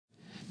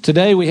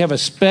Today we have a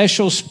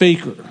special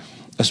speaker,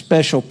 a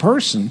special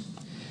person,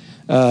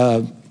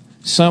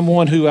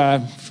 someone who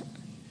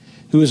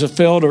is a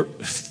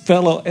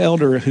fellow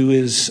elder who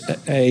is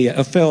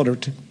a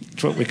felder.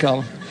 That's what we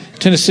call him.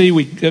 Tennessee,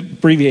 we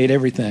abbreviate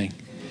everything.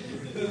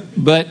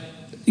 But,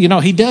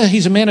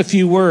 he's a man of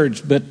few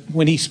words, but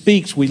when he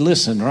speaks, we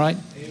listen, right?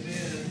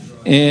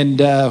 And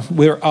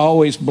we're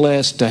always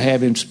blessed to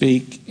have him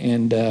speak,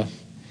 and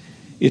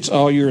it's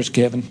all yours,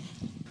 Kevin.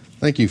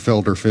 Thank you,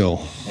 Felder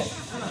Phil.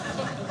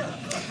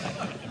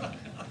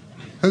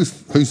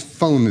 Whose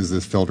phone is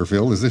this, Felder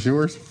Phil? Is this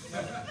yours?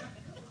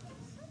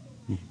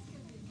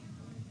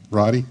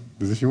 Roddy,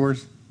 is this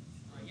yours?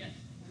 Yes.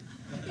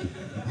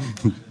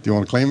 Do you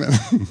want to claim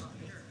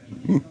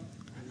it?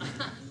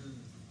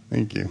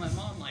 Thank you. My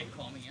mom might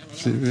call me. I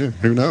don't know.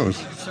 Who knows?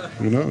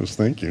 Who knows?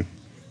 Thank you.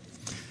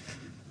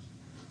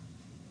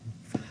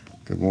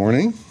 Good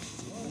morning.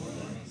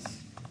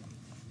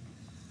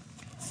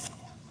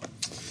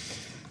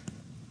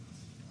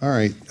 All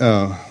right.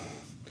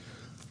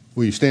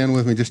 Will you stand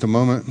with me just a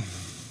moment?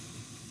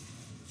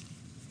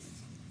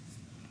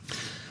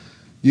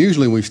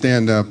 Usually we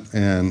stand up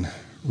and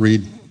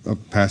read a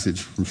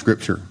passage from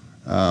Scripture.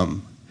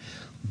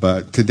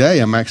 But today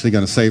I'm actually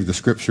going to save the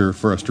Scripture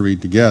for us to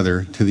read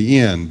together to the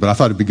end. But I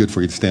thought it'd be good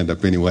for you to stand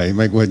up anyway.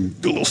 Make go ahead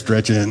and do a little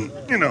stretching,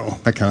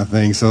 that kind of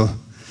thing. So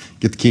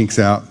get the kinks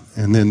out.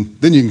 And then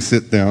you can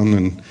sit down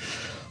and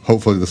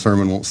hopefully the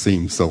sermon won't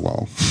seem so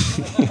long.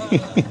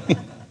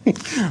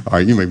 All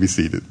right, you may be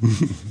seated.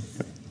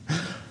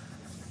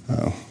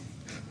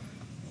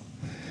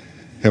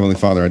 Heavenly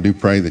Father, I do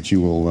pray that you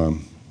will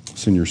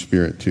send your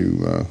Spirit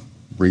to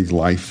breathe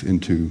life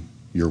into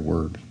your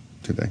word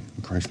today.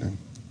 In Christ's name.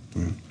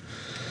 Amen.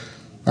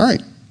 All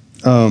right.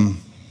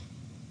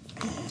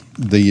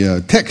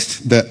 The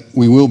text that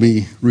we will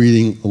be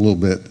reading a little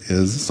bit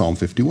is Psalm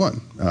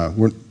 51.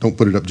 Don't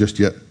put it up just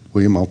yet,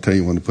 William. I'll tell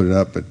you when to put it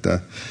up. But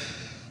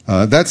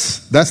that's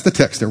the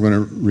text that we're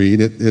going to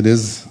read. It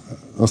is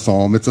a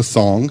psalm. It's a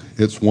song.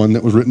 It's one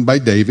that was written by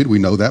David. We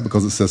know that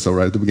because it says so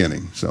right at the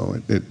beginning.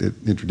 So it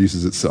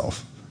introduces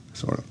itself,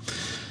 sort of.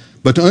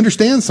 But to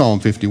understand Psalm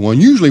 51,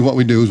 usually what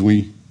we do is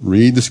we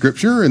read the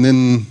Scripture, and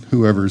then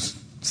whoever's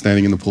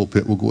standing in the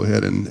pulpit will go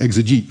ahead and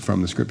exegete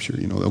from the Scripture.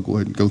 They'll go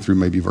ahead and go through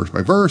maybe verse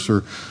by verse,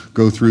 or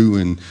go through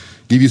and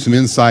give you some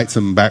insight,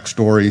 some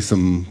backstory,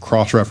 some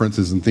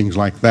cross-references and things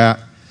like that,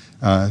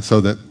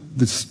 so that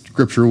the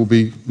Scripture will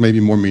be maybe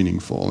more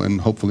meaningful and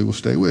hopefully will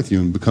stay with you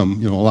and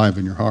become alive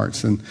in your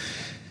hearts. And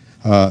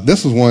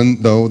this is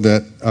one, though,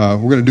 that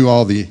we're going to do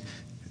all the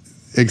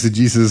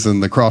exegesis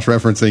and the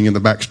cross-referencing and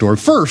the backstory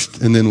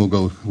first, and then we'll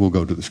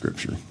go to the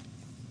Scripture.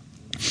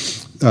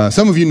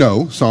 Some of you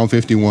know Psalm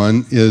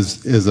 51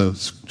 is a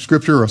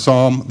scripture or a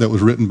psalm that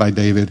was written by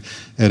David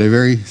at a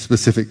very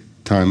specific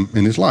time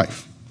in his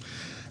life.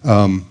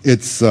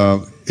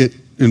 It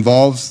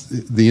involves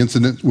the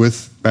incident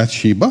with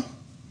Bathsheba.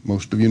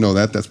 Most of you know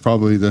that. That's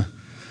probably the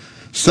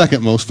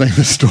second most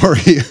famous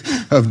story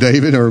of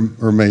David,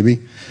 or maybe.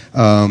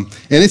 And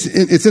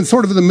it's in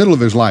sort of in the middle of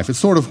his life. It's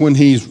sort of when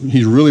he's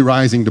really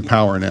rising to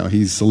power now.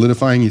 He's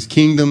solidifying his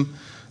kingdom.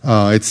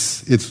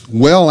 It's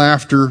well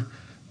after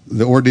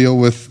the ordeal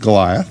with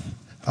Goliath,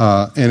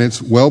 and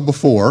it's well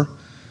before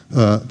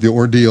the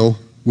ordeal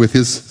with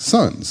his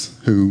sons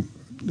who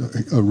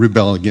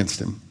rebel against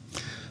him.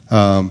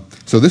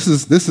 So this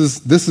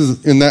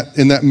is in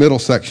that middle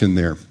section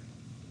there.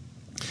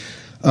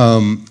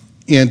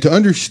 And to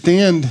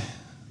understand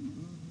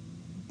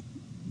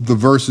the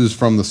verses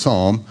from the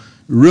psalm,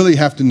 you really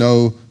have to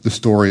know the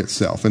story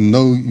itself. And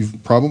though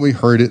you've probably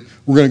heard it,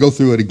 we're going to go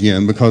through it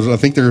again because I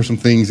think there are some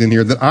things in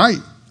here that I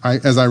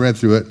as I read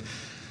through it,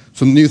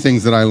 some new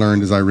things that I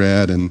learned as I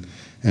read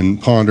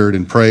and pondered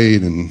and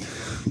prayed and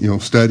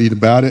studied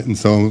about it. And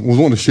so I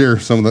want to share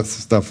some of that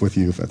stuff with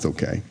you, if that's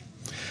okay.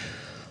 All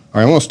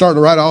right, I want to start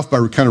right off by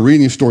kind of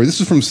reading a story.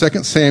 This is from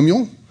 2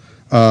 Samuel,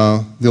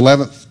 the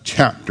 11th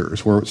chapter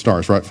is where it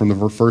starts, right from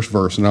the first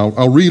verse. And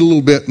I'll read a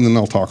little bit and then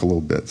I'll talk a little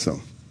bit.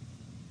 So,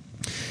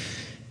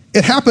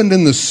 it happened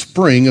in the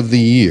spring of the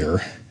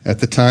year, at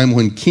the time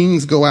when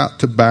kings go out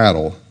to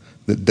battle,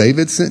 that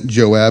David sent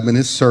Joab and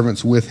his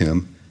servants with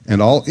him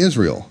and all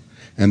Israel,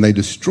 and they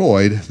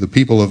destroyed the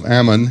people of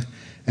Ammon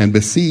and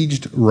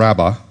besieged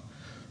Rabbah,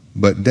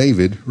 but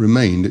David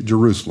remained at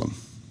Jerusalem.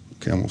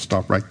 Okay, I'm going to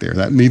stop right there.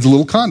 That needs a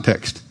little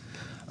context.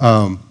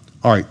 All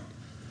right,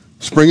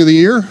 spring of the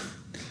year,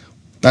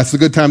 that's a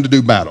good time to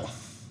do battle.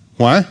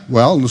 Why?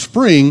 Well, in the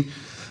spring,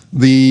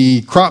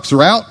 the crops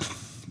are out.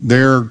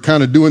 They're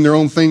kind of doing their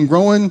own thing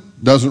growing.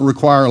 Doesn't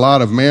require a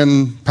lot of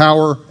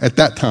manpower at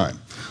that time.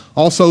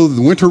 Also,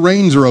 the winter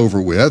rains are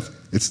over with.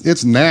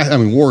 It's nasty. I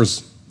mean, war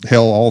is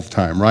hell all the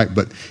time, right?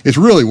 But it's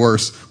really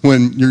worse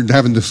when you're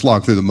having to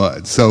slog through the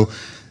mud. So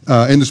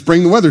in the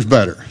spring, the weather's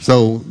better.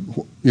 So,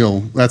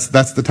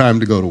 that's the time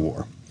to go to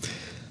war.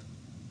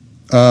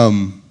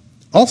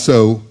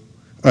 Also,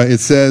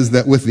 it says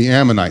that with the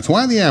Ammonites.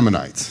 Why the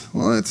Ammonites?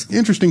 Well, it's an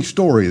interesting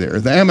story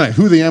there.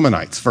 Who are the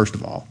Ammonites, first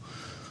of all?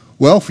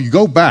 Well, if you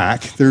go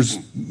back,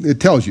 it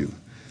tells you.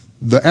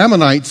 The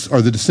Ammonites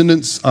are the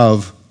descendants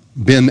of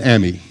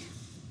Ben-Ami.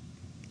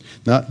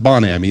 Not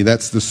Bon-Ami,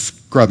 that's the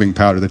scrubbing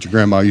powder that your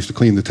grandma used to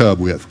clean the tub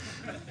with.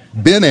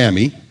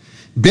 Ben-Ami.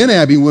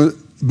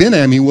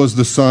 Ben-Ami was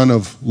the son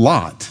of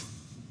Lot.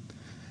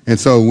 And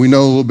so we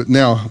know a little bit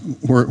now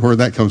where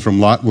that comes from.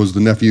 Lot was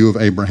the nephew of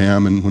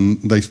Abraham, and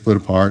when they split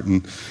apart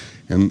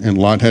and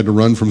Lot had to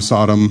run from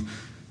Sodom,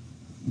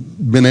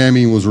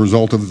 Ben-Ami was a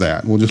result of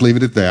that. We'll just leave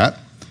it at that.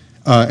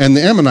 And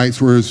the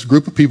Ammonites were this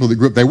group of people that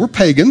grew up. They were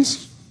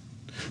pagans,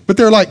 but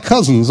they're like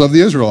cousins of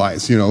the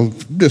Israelites,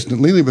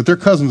 distantly, but they're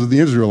cousins of the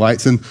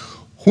Israelites. And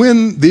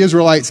when the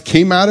Israelites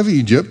came out of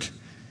Egypt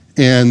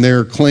and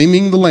they're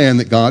claiming the land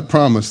that God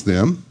promised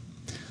them,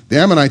 the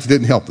Ammonites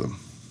didn't help them.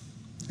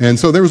 And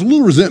so there was a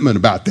little resentment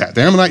about that.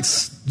 The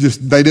Ammonites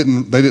they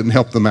didn't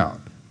help them out,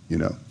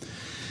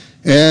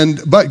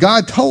 But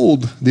God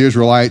told the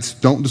Israelites,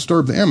 don't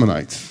disturb the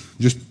Ammonites.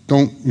 Just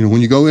don't,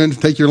 when you go in to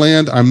take your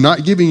land, I'm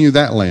not giving you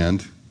that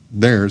land.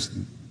 Theirs,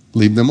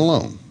 leave them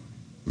alone.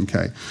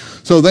 Okay.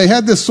 So they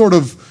had this sort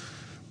of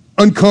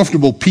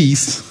uncomfortable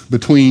peace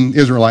between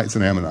Israelites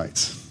and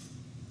Ammonites.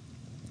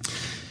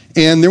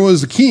 And there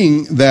was a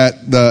king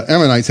that the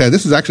Ammonites had.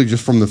 This is actually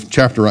just from the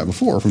chapter right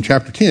before, from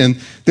chapter 10.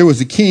 There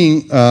was a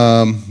king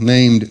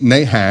named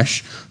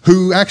Nahash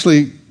who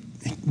actually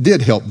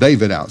did help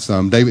David out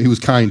some. He was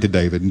kind to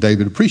David, and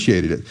David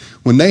appreciated it.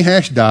 When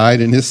Nahash died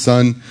and his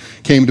son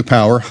came to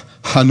power,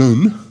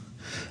 Hanun,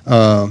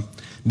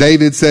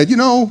 David said,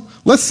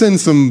 let's send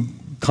some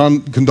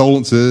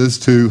condolences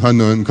to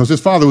Hanun because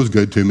his father was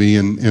good to me.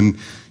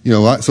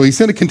 So he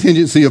sent a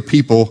contingency of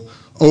people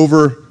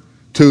over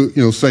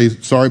to, say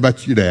sorry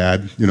about your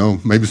dad,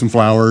 maybe some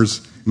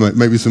flowers,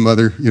 maybe some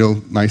other,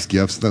 nice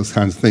gifts, those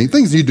kinds of things.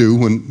 Things you do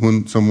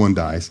when someone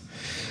dies.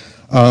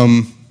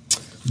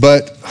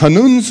 But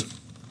Hanun's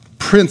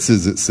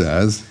princes, it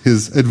says,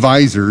 his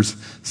advisors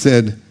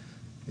said,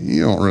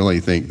 you don't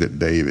really think that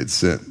David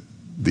sent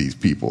these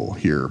people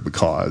here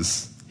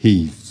because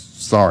he's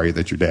sorry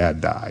that your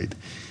dad died.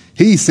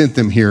 He sent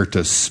them here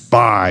to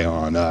spy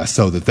on us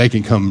so that they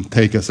can come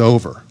take us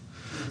over.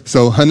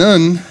 So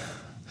Hanun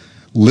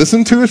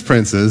listened to his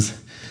princes,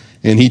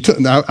 and he took.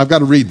 Now, I've got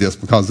to read this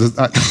because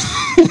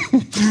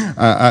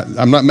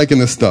I'm not making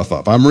this stuff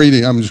up. I'm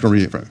just going to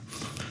read it from it.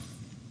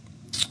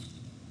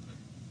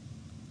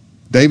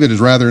 David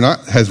has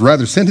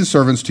rather sent his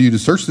servants to you to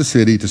search the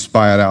city, to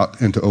spy it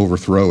out, and to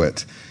overthrow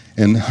it.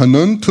 And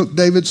Hanun took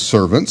David's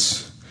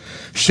servants,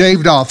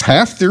 shaved off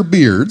half their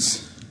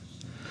beards,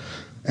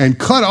 and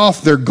cut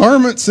off their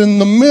garments in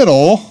the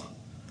middle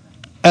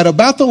at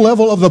about the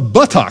level of the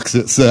buttocks,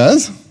 it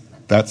says.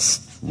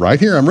 That's right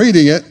here, I'm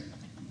reading it.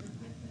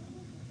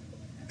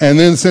 And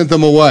then sent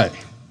them away.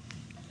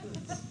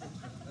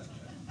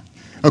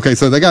 Okay,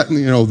 so they got,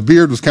 the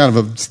beard was kind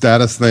of a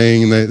status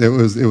thing.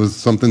 It was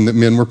something that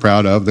men were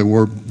proud of.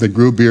 They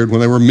grew a beard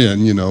when they were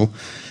men,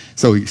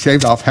 So he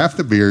shaved off half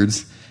the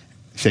beards,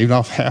 cut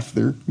off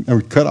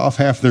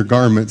half their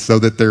garments so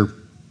that their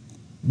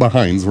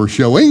behinds were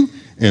showing,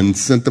 and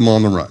sent them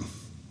on the run.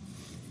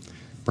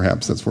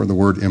 Perhaps that's where the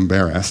word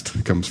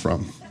embarrassed comes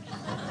from.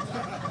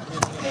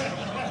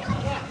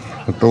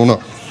 I don't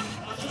know.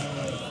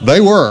 They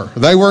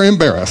were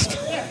embarrassed.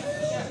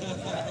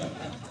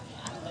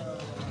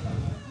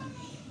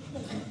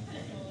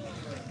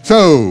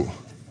 So,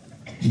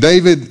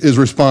 David is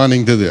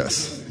responding to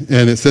this.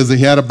 And it says that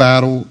he had a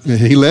battle.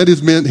 He led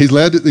his men, he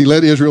led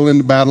Israel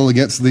into battle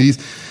against these.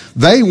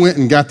 They went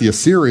and got the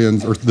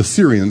Syrians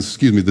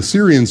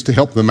to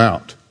help them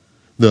out.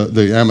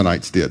 The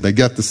Ammonites did. They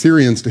got the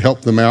Syrians to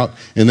help them out,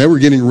 and they were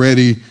getting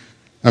ready.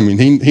 I mean,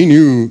 he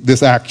knew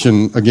this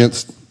action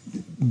against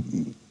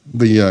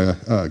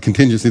the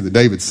contingency that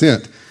David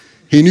sent.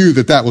 He knew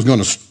that was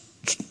going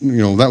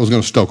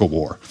to stoke a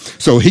war.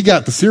 So he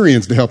got the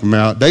Syrians to help him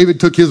out.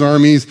 David took his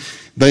armies.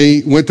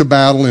 They went to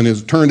battle, and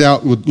it turned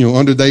out,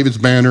 under David's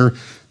banner,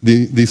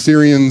 the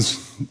Syrians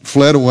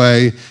fled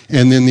away,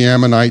 and then the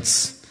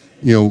Ammonites,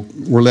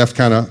 were left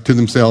kind of to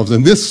themselves.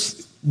 And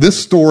this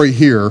story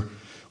here,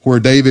 where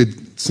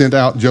David sent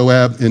out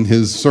Joab and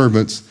his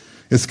servants,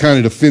 is kind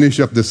of to finish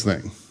up this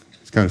thing.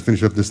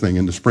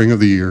 In the spring of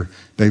the year,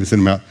 David sent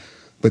them out.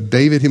 But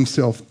David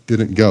himself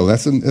didn't go.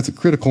 That's a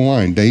critical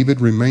line. David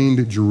remained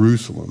at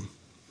Jerusalem.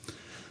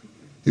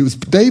 It was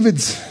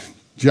David's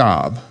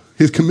job,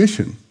 his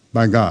commission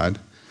by God,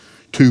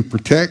 to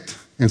protect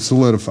and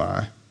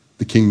solidify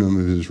the kingdom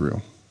of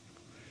Israel.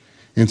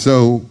 And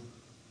so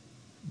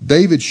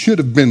David should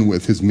have been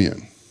with his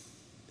men.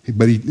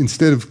 But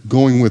instead of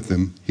going with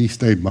them, he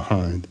stayed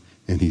behind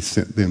and he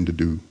sent them to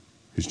do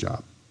his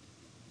job.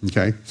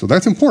 Okay? So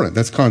that's important.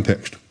 That's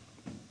context.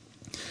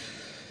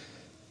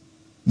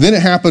 Then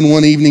it happened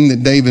one evening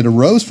that David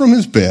arose from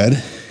his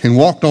bed and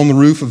walked on the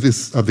roof of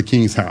the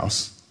king's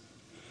house.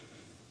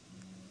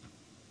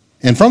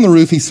 And from the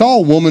roof he saw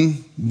a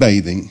woman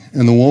bathing,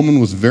 and the woman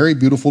was very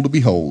beautiful to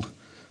behold.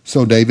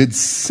 So David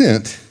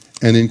sent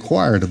and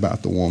inquired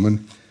about the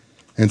woman,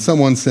 and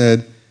someone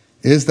said,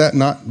 "Is that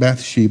not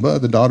Bathsheba,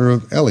 the daughter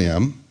of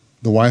Eliam,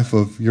 the wife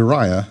of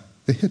Uriah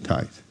the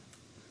Hittite?"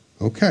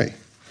 Okay.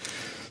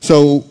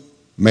 So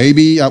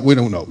maybe, we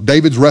don't know.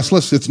 David's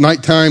restless. It's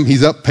nighttime.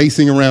 He's up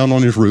pacing around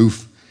on his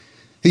roof.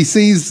 He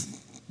sees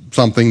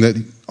something that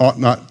he ought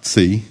not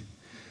see.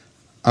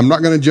 I'm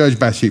not going to judge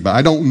Bathsheba.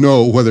 I don't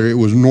know whether it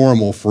was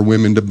normal for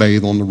women to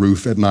bathe on the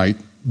roof at night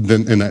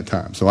in that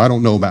time. So I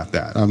don't know about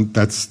that.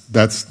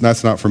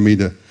 That's not for me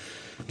to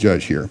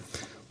judge here.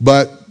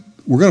 But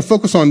we're going to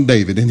focus on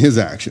David and his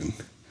action.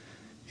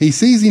 He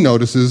sees, he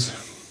notices,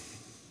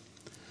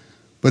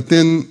 but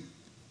then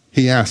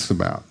he asks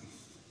about.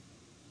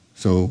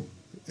 So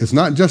it's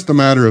not just a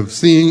matter of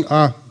seeing,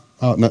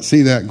 not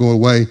see that, go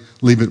away,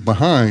 leave it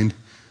behind,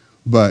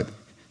 but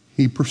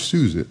he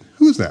pursues it.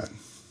 Who is that?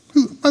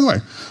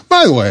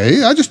 By the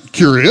way, I'm just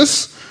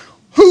curious,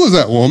 who is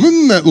that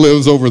woman that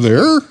lives over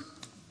there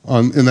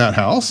in that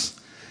house?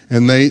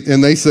 And they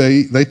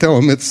tell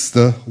him it's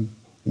the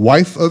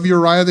wife of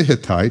Uriah the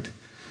Hittite,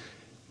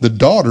 the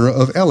daughter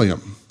of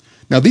Eliam.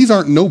 Now these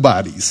aren't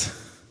nobodies.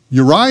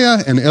 Uriah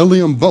and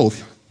Eliam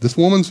both, this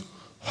woman's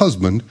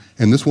husband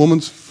and this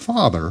woman's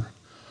father,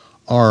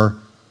 are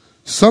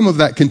some of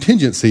that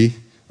contingency,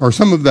 or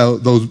some of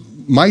those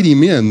mighty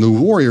men, the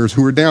warriors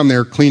who were down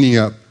there cleaning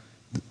up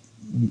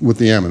with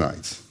the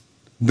Ammonites.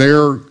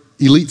 They're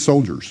elite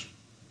soldiers.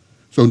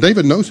 So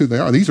David knows who they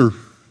are. These are,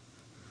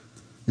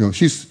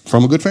 she's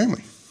from a good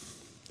family.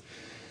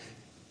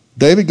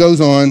 David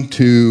goes on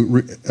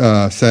to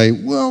say,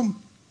 well,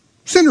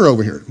 send her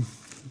over here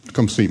to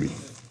come see me.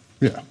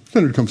 Yeah,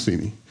 send her to come see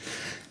me.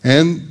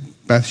 And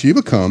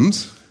Bathsheba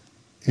comes,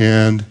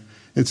 and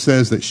it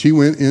says that she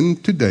went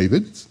into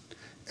David's,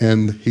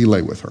 and he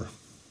lay with her.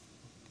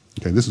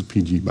 Okay, this is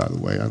PG, by the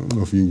way. I don't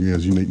know if you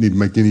guys need to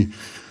make any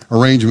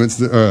arrangements.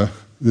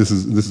 This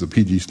is a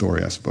PG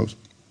story, I suppose.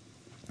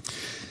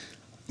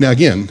 Now,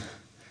 again,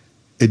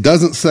 it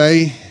doesn't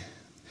say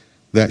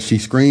that she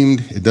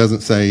screamed. It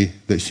doesn't say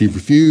that she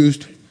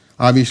refused.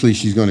 Obviously,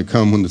 she's going to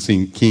come when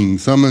the king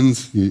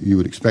summons. You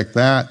would expect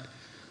that.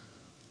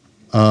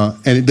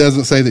 And it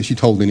doesn't say that she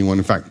told anyone.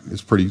 In fact,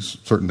 it's pretty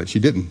certain that she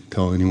didn't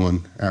tell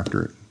anyone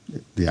after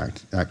the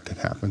act had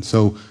happened.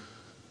 So,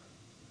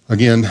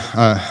 again,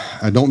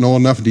 I don't know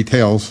enough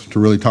details to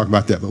really talk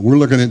about that, but we're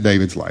looking at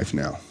David's life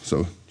now.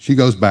 So she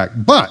goes back,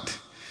 but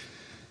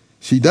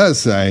she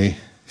does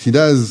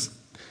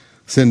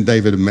send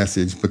David a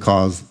message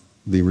because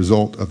the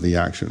result of the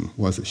action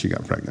was that she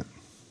got pregnant.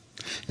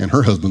 And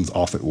her husband's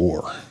off at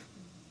war.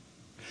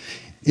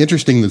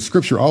 Interesting, the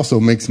scripture also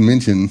makes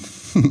mention,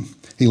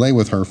 he lay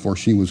with her for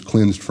she was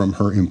cleansed from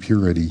her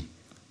impurity.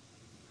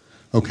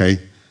 Okay,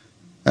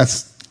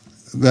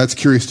 that's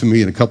curious to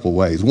me in a couple of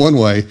ways. One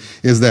way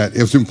is that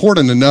it was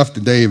important enough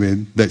to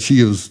David that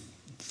she was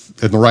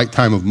at the right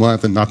time of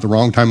month and not the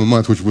wrong time of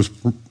month, which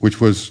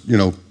was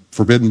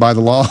forbidden by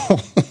the law,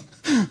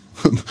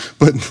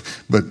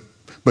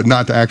 but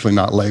not to actually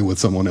not lay with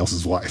someone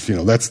else's wife.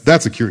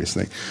 That's a curious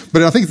thing.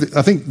 But I think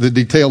the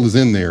detail is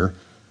in there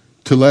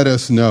to let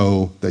us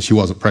know that she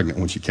wasn't pregnant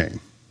when she came.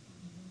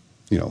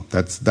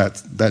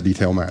 That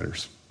detail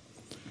matters.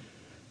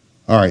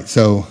 All right,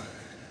 so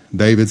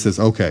David says,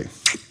 okay,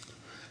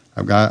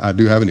 I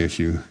do have an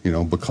issue,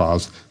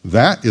 because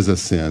that is a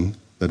sin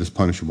that is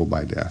punishable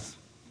by death.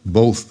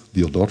 Both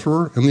the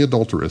adulterer and the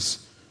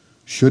adulteress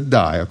should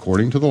die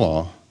according to the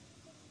law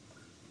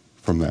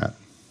from that.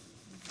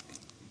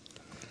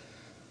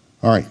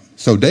 All right,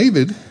 so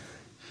David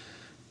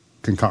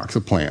concocts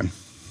a plan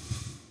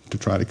to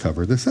try to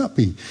cover this up.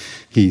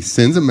 He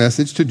sends a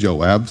message to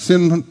Joab,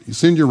 send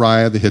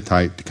Uriah the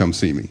Hittite to come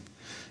see me.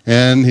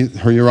 And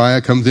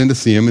Uriah comes in to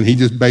see him, and he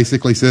just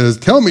basically says,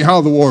 tell me how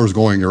the war is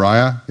going,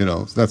 Uriah.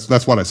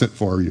 That's what I sent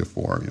for you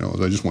for.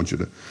 I just want you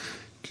to,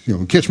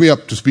 catch me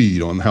up to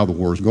speed on how the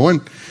war is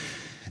going.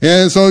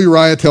 And so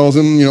Uriah tells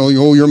him,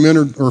 your men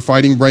are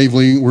fighting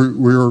bravely.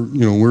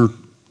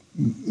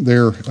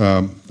 They're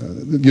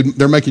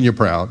making you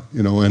proud,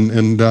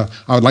 and I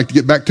would like to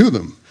get back to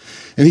them.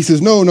 And he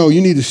says, no,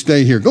 you need to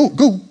stay here. Go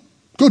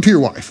to your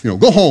wife.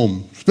 Go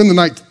home. Spend the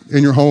night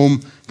in your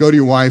home. Go to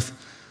your wife.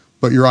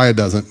 But Uriah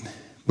doesn't,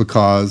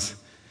 because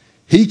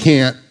he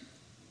can't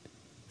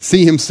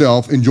see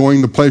himself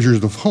enjoying the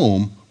pleasures of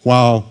home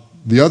while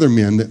the other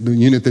men, the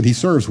unit that he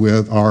serves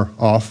with, are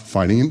off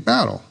fighting in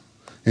battle.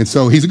 And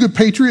so he's a good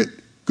patriot,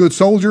 good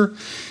soldier.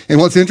 And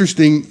what's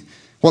interesting,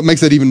 what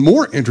makes that even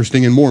more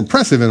interesting and more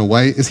impressive in a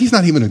way, is he's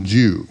not even a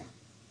Jew.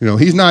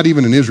 He's not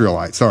even an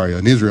Israelite.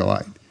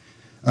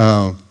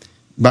 At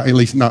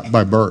least not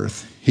by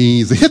birth.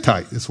 He's a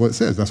Hittite, that's what it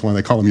says. That's why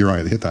they call him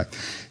Uriah the Hittite.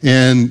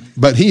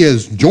 But he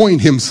has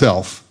joined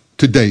himself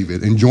to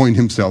David and joined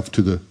himself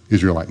to the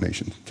Israelite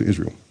nation, to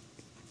Israel.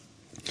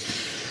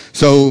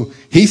 So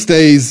he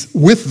stays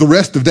with the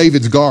rest of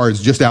David's guards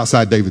just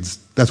outside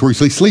that's where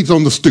he sleeps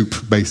on the stoop,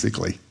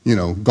 basically,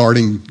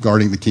 guarding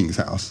the king's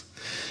house.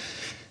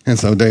 And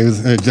so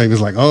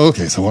David's like, oh,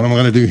 okay, so what am I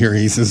going to do here?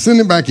 He says, send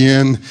him back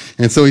in.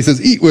 And so he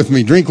says, eat with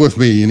me, drink with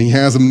me. And he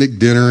has him nick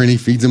dinner, and he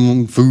feeds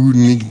him food,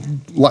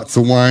 and lots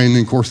of wine. And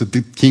of course,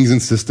 the king's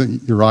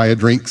insistent. Uriah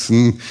drinks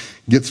and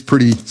gets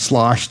pretty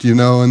sloshed,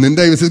 And then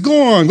David says,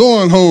 go on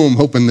home,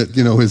 hoping that,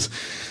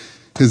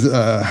 his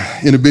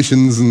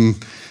inhibitions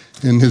and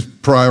and his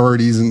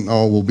priorities and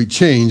all will be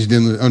changed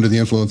under the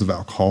influence of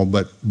alcohol.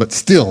 But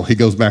still, he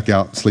goes back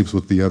out, sleeps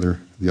with the other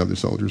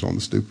soldiers on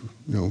the stoop,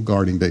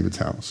 guarding David's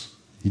house.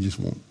 He just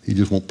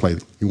won't play.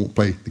 He won't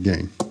play the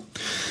game.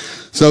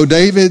 So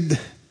David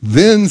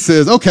then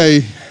says,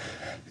 "Okay,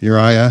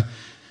 Uriah,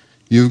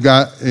 you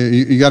got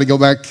to go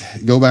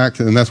back,"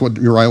 and that's what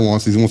Uriah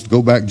wants. He wants to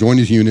go back, join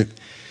his unit,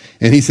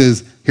 and he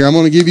says, "Here, I'm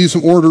going to give you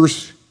some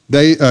orders,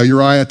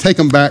 Uriah. Take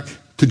them back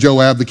to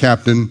Joab, the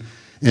captain."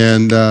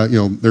 And,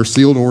 they're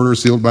sealed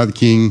orders, sealed by the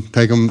king.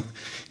 Take them.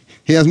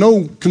 He has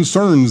no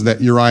concerns that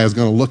Uriah is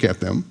going to look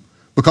at them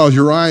because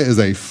Uriah is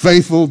a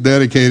faithful,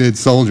 dedicated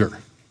soldier.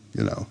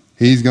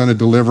 He's going to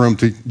deliver them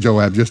to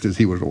Joab just as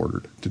he was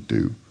ordered to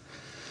do.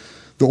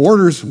 The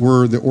orders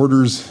were the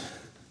orders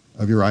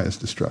of Uriah's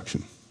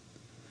destruction.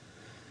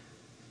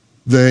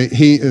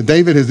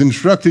 David has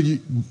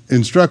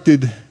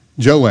instructed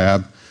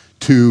Joab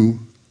to,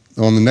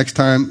 on the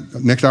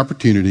next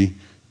opportunity,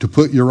 to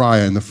put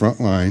Uriah in the front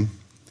line,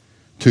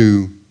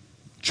 to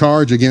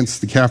charge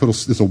against the capital,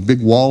 this old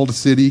big walled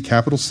city,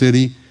 capital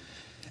city.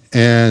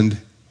 And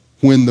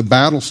when the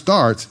battle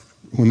starts,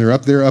 when they're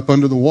up there, up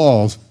under the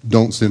walls,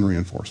 don't send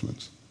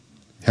reinforcements.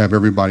 Have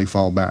everybody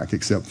fall back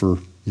except for,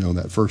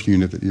 that first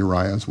unit that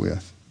Uriah is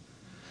with.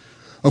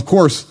 Of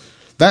course,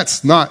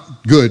 that's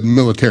not good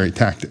military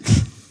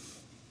tactics.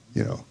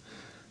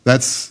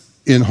 That's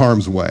in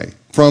harm's way.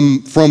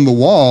 From the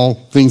wall,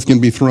 things can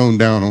be thrown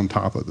down on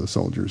top of the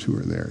soldiers who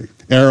are there.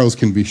 Arrows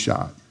can be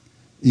shot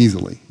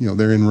easily.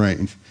 They're in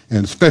range,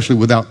 and especially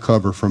without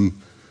cover from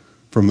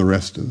the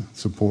rest of the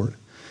support.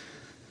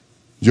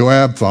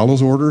 Joab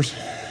follows orders,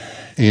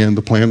 and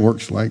the plan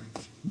works like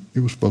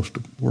it was supposed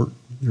to work.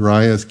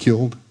 Uriah is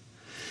killed,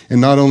 and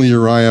not only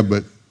Uriah,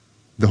 but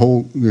the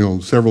whole,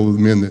 several of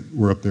the men that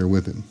were up there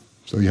with him.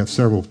 So you have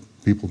several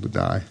people to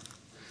die.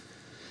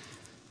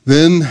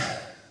 Then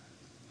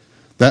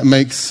that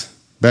makes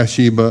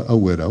Bathsheba a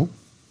widow,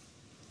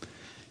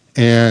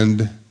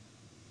 and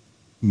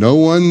no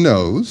one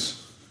knows,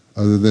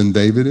 other than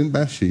David and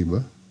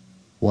Bathsheba,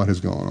 what has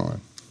gone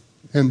on.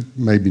 And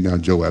maybe now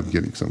Joab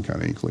getting some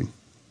kind of inkling,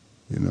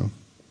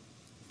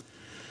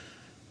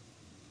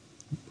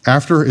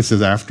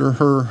 After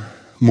her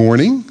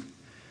mourning,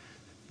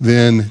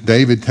 then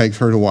David takes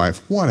her to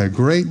wife. What a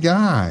great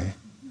guy.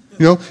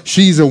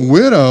 She's a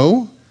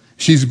widow.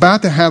 She's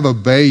about to have a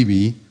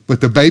baby, but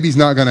the baby's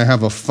not going to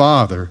have a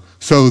father.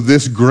 So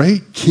this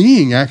great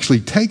king actually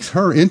takes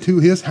her into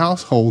his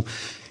household,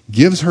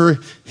 gives her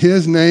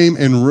his name,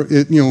 and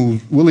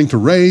willing to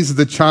raise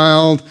the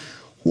child.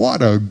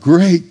 What a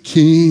great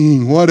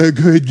king. What a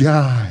good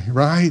guy,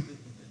 right?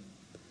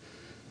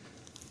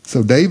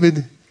 So David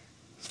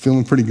is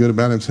feeling pretty good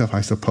about himself,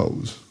 I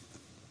suppose.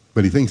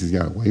 But he thinks he's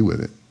got away with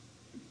it.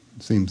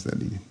 It seems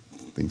that he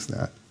thinks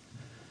that.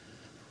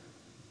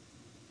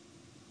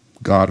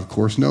 God, of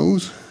course,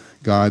 knows.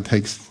 God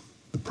takes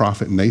the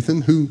prophet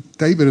Nathan, who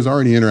David has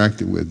already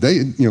interacted with.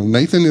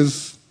 Nathan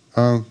is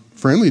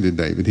friendly to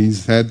David.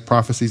 He's had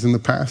prophecies in the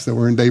past that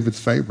were in David's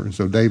favor. And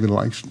so David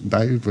likes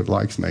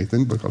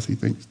Nathan because he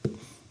thinks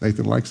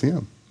Nathan likes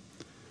him.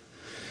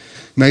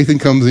 Nathan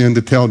comes in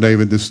to tell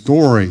David this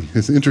story,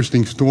 this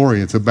interesting story.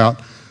 It's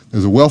about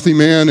there's a wealthy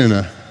man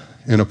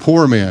and a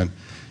poor man.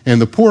 And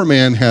the poor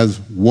man has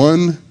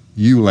one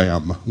ewe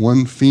lamb,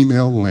 one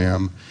female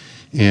lamb,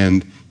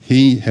 and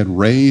he had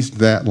raised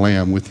that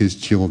lamb with his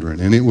children,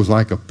 and it was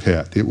like a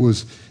pet. It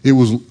was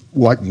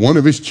like one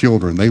of his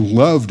children. They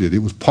loved it. It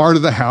was part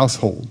of the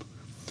household.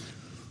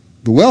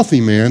 The wealthy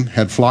man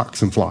had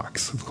flocks and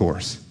flocks, of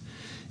course,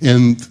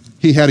 and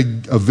he had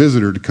a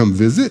visitor to come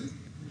visit,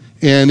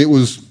 and it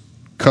was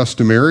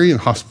customary and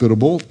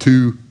hospitable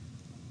to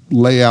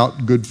lay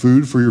out good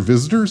food for your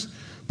visitors,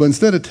 but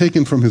instead of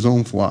taking from his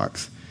own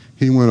flocks,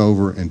 he went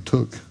over and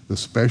took the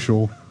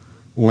special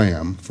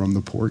lamb from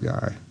the poor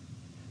guy,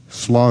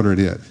 slaughtered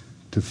it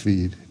to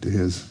feed to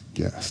his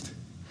guest.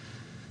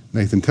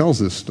 Nathan tells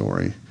this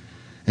story,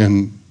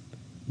 and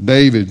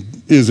David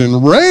is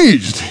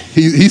enraged.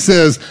 He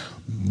says,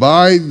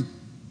 by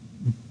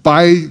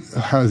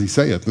how does he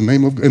say it? In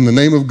the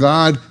name of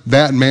God,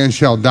 that man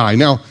shall die.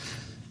 Now,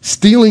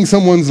 stealing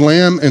someone's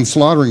lamb and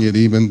slaughtering it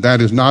even, that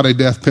is not a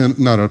death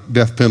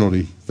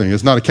penalty thing.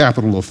 It's not a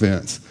capital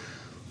offense.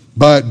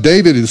 But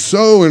David is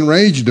so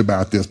enraged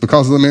about this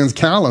because of the man's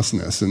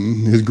callousness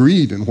and his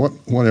greed and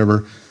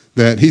whatever,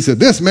 that he said,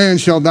 this man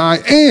shall die,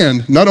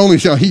 and not only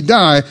shall he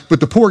die, but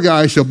the poor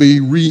guy shall be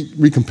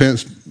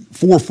recompensed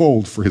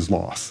fourfold for his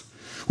loss,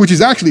 which is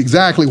actually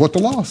exactly what the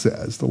law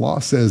says. The law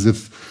says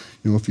if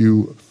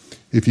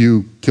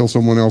you kill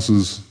someone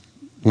else's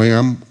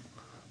lamb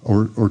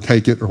or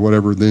take it or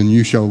whatever, then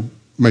you shall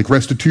make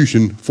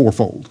restitution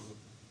fourfold.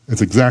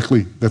 That's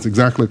exactly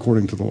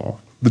according to the law.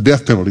 The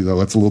death penalty, though,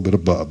 that's a little bit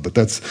above, but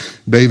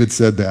David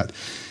said that.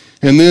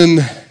 And then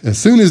as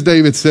soon as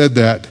David said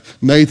that,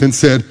 Nathan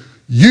said,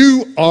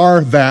 you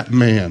are that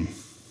man.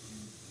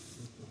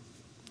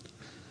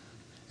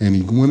 And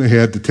he went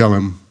ahead to tell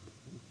him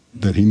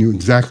that he knew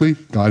exactly,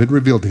 God had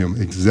revealed to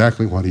him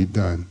exactly what he'd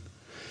done.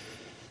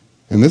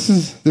 And this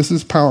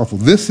is powerful.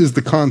 This is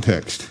the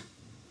context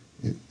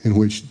in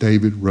which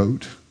David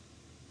wrote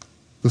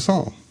the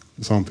Psalm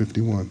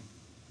 51.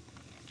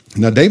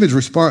 Now, David's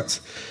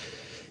response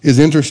is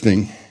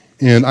interesting,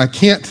 and I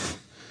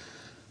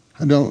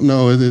don't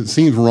know, it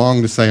seems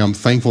wrong to say I'm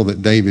thankful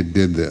that David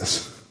did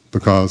this,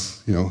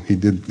 because,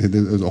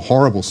 it was a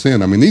horrible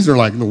sin. I mean, these are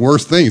like the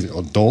worst things.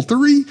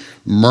 Adultery,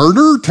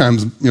 murder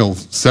times,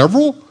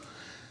 several,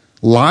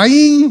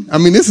 lying. I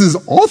mean, this is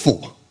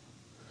awful.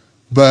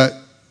 But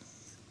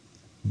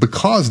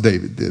because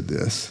David did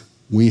this,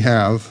 we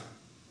have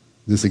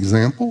this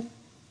example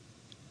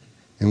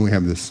and we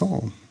have this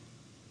psalm.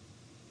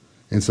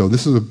 And so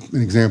this is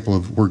an example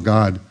of where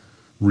God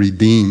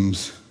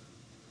redeems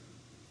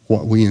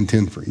what we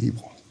intend for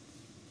evil.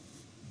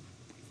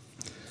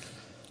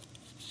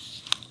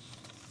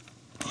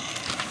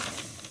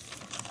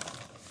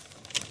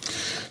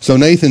 So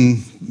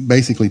Nathan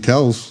basically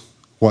tells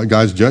what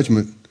God's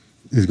judgment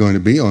is going to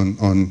be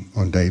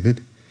on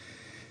David.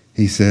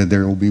 He said,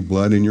 there will be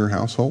blood in your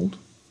household.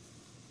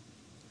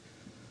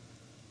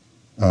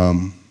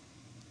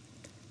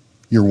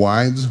 Your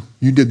wives,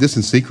 you did this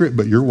in secret,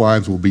 but your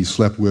wives will be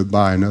slept with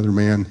by another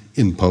man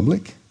in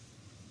public.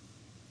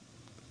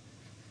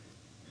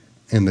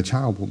 And the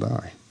child will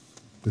die.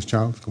 This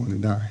child is going to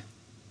die.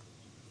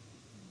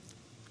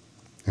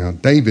 Now,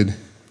 David's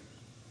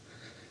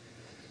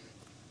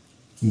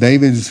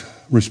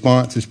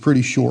response is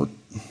pretty short.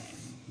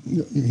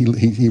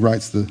 He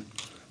writes the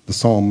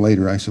psalm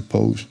later, I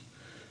suppose.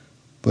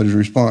 But his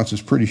response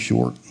is pretty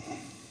short.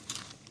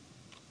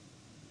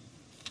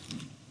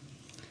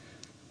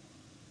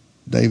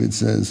 David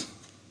says,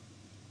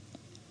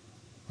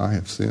 I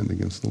have sinned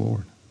against the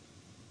Lord.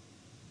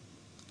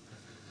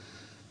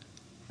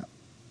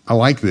 I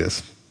like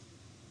this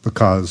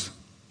because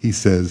he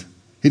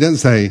doesn't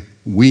say,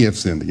 we have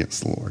sinned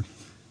against the Lord.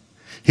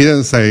 He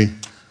doesn't say,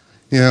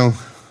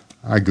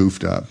 I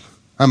goofed up.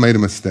 I made a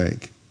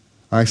mistake.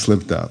 I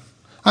slipped up.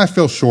 I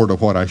fell short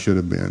of what I should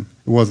have been.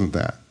 It wasn't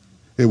that.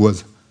 It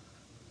was,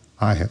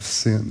 I have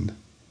sinned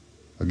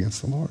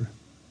against the Lord.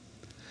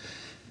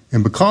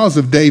 And because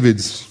of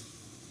David's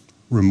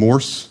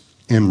remorse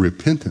and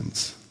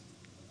repentance,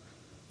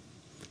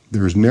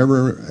 there is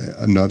never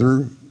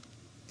another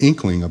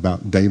inkling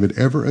about David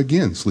ever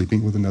again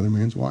sleeping with another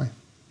man's wife.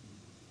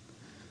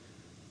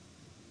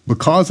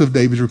 Because of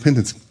David's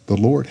repentance, the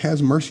Lord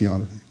has mercy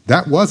on him.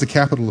 That was a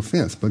capital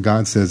offense, but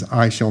God says,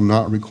 I shall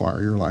not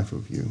require your life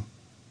of you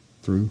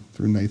through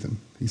Nathan.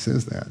 He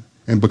says that.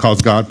 And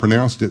because God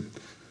pronounced it,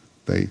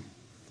 they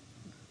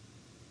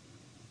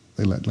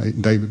let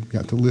David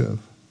got to live.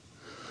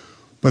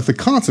 But the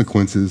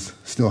consequences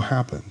still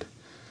happened.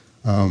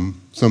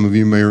 Some of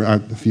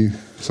you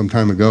some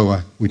time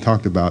ago, we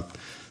talked about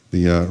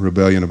the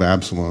rebellion of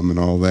Absalom and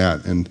all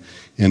that. And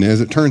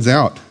as it turns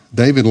out,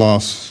 David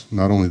lost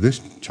not only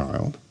this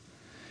child,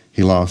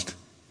 he lost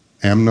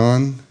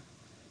Amnon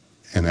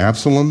and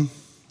Absalom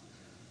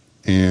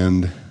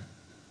and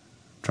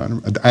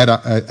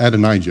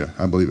Adonijah,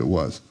 I believe it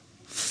was.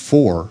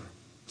 4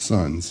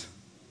 sons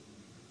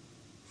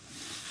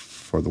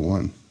for the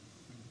one.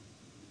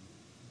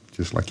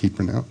 Just like he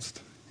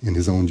pronounced in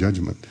his own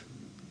judgment.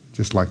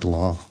 Just like the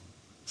law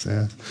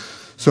says.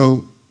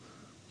 So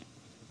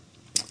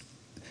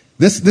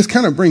this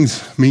kind of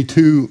brings me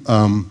to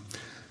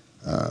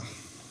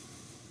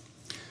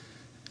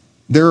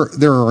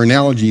there are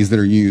analogies that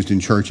are used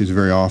in churches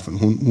very often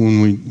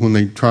when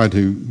they try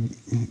to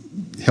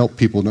help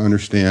people to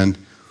understand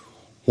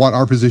what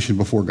our position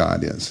before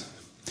God is.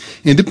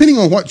 And depending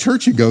on what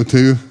church you go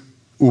to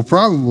will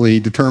probably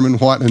determine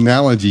what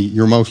analogy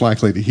you're most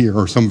likely to hear,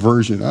 or some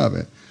version of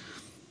it.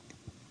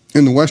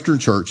 In the Western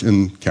church,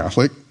 in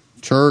Catholic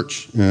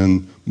church,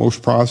 and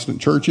most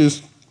Protestant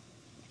churches,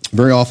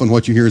 very often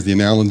what you hear is the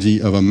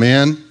analogy of a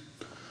man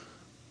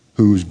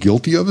who's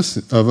guilty of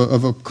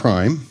a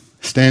crime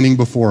standing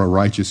before a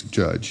righteous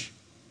judge.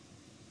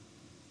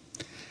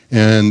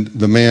 And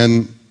the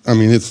man,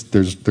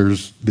 there's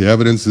the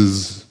evidence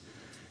is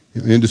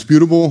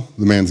indisputable.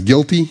 The man's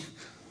guilty.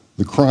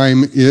 The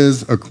crime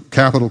is a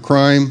capital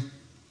crime,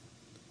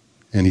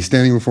 and he's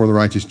standing before the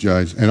righteous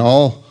judge. And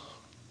all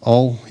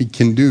he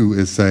can do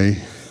is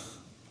say,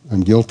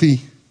 I'm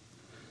guilty,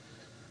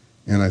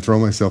 and I throw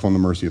myself on the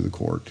mercy of the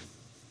court.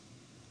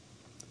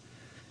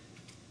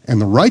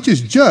 And the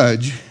righteous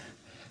judge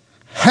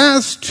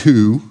has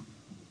to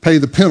pay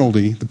the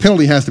penalty. The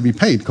penalty has to be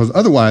paid, because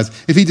otherwise,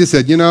 if he just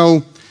said,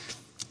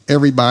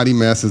 everybody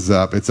messes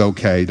up, it's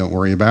okay, don't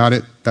worry about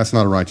it, that's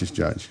not a righteous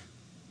judge.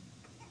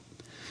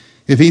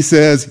 If he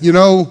says, you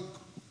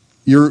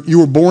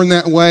were born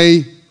that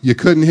way, you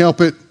couldn't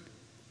help it,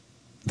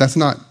 that's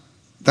not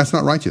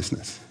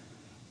righteousness.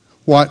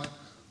 What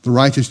the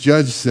righteous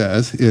judge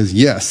says is,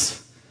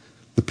 yes,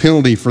 the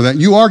penalty for that,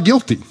 you are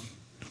guilty.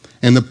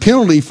 And the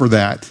penalty for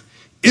that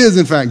is,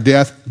 in fact,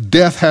 death.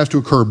 Death has to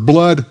occur.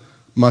 Blood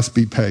must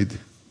be paid.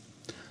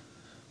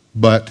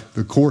 But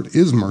the court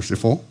is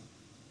merciful.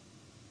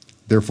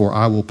 Therefore,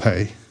 I will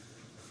pay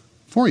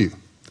for you.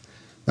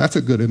 That's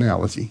a good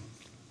analogy.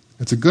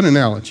 It's a good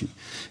analogy.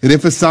 It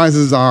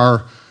emphasizes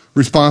our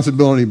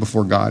responsibility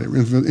before God.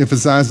 It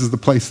emphasizes the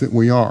place that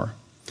we are.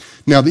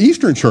 Now, the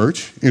Eastern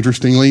Church,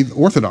 interestingly, the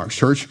Orthodox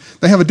Church,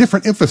 they have a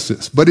different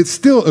emphasis, but it's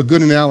still a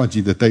good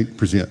analogy that they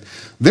present.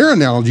 Their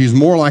analogy is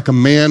more like a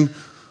man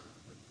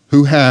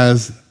who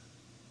has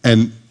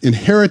an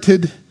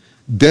inherited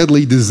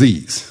deadly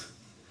disease,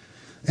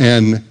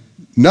 and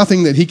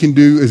nothing that he can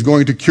do is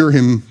going to cure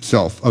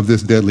himself of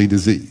this deadly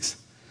disease.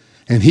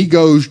 And he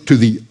goes to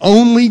the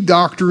only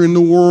doctor in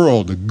the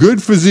world, a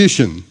good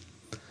physician,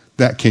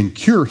 that can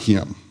cure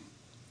him.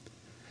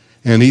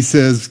 And he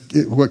says,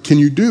 what can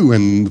you do?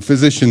 And the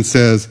physician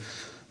says,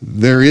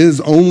 there is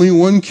only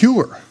one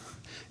cure.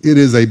 It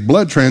is a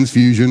blood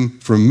transfusion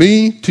from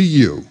me to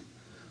you.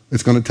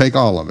 It's going to take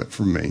all of it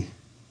from me.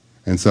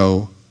 And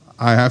so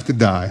I have to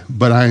die,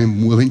 but I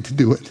am willing to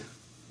do it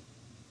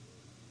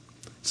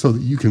so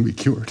that you can be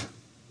cured.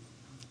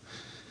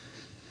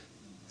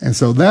 And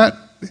so that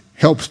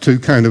helps to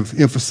kind of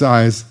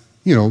emphasize,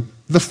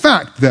 the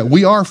fact that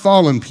we are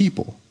fallen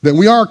people, that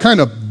we are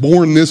kind of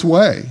born this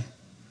way.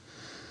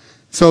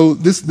 So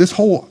this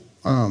whole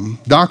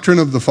doctrine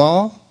of the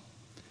fall,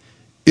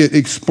 it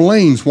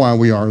explains why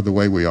we are the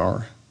way we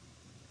are,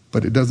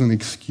 but it doesn't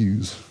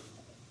excuse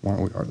why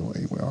we are the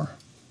way we are.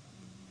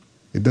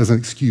 It doesn't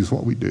excuse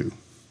what we do.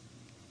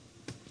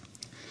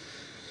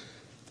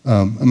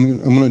 I'm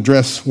going to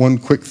address one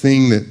quick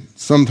thing that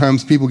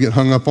sometimes people get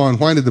hung up on.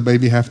 Why did the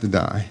baby have to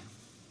die?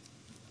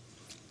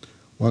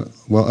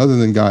 Well, other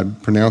than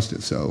God pronounced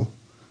it so.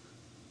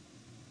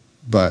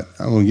 But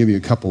I want to give you a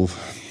couple of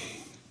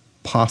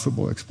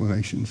possible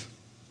explanations.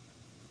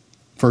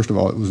 First of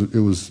all, it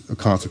was a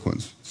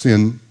consequence.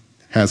 Sin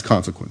has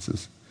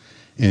consequences.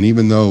 And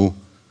even though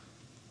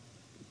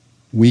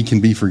we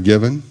can be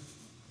forgiven,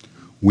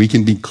 we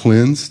can be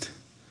cleansed,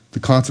 the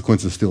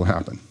consequences still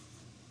happen.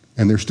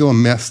 And there's still a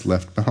mess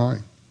left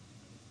behind.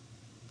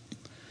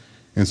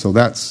 And so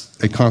that's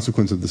a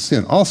consequence of the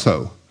sin.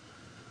 Also,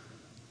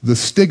 the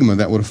stigma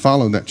that would have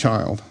followed that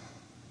child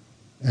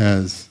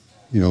as,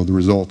 the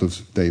result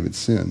of David's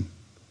sin,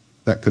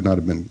 that could not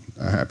have been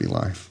a happy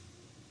life.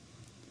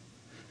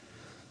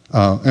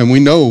 And we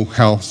know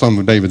how some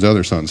of David's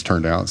other sons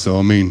turned out.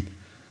 So,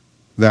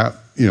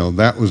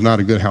 that was not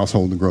a good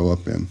household to grow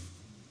up in.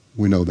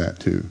 We know that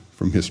too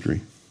from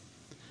history.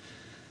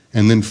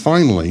 And then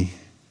finally,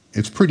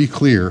 it's pretty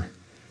clear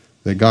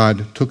that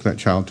God took that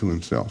child to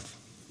himself.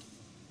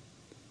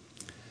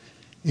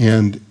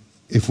 And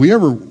if we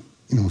ever,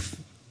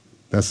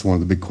 that's one of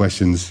the big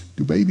questions.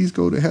 Do babies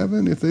go to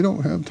heaven if they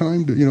don't have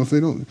time to, if they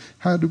don't,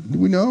 how do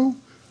we know?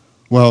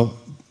 Well,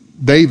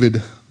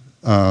 David's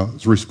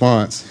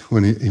response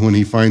when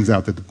he finds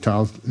out that the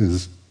child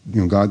is,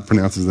 God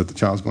pronounces that the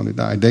child's going to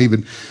die.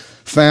 David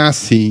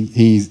fasts,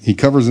 he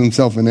covers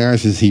himself in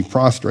ashes, he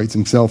prostrates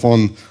himself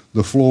on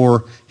the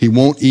floor, he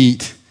won't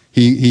eat,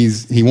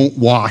 he won't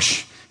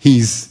wash,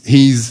 he's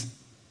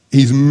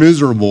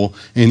miserable,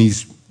 and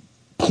he's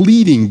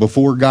pleading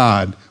before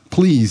God,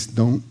 please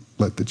don't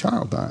let the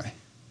child die.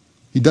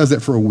 He does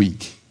that for a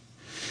week.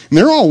 And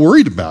they're all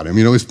worried about him.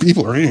 His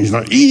people are, he's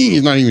not eating,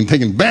 he's not even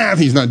taking a bath,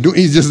 he's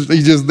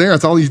just there.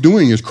 That's all he's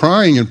doing is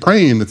crying and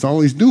praying. That's all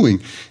he's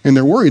doing. And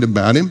they're worried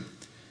about him.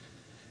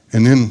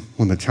 And then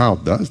when the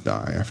child does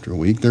die after a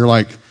week, they're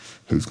like,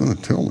 who's going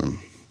to tell him?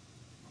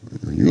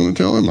 Are you going to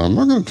tell him? I'm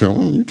not going to tell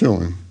him. You tell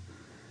him.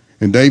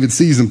 And David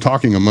sees them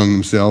talking among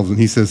themselves, and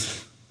he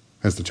says,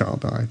 has the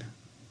child died?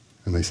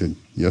 And they said,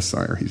 yes,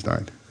 sire, he's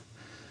died.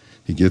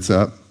 He gets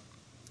up,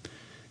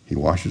 he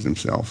washes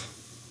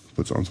himself,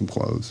 puts on some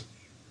clothes,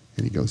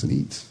 and he goes and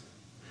eats.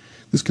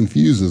 This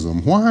confuses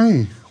them.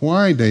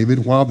 Why,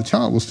 David, while the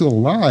child was still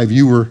alive,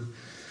 you were,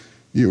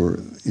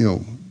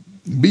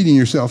 beating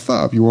yourself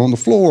up. You were on the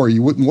floor.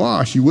 You wouldn't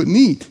wash. You wouldn't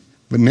eat.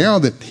 But now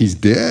that he's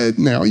dead,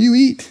 now you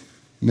eat.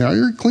 Now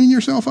you clean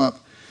yourself up.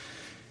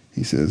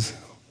 He says,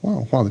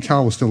 well, while the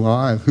child was still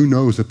alive, who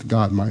knows that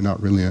God might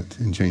not relent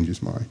and change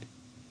his mind.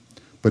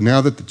 But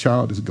now that the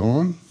child is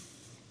gone,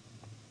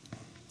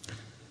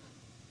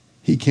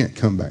 he can't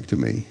come back to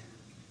me,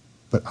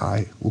 but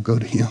I will go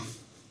to him.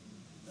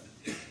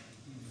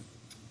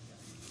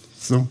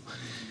 So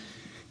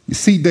you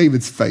see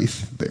David's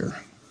faith there.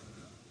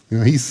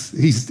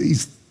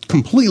 He's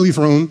completely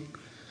thrown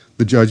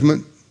the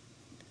judgment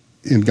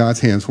in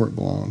God's hands where it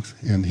belongs,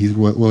 and he's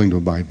willing to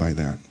abide by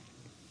that.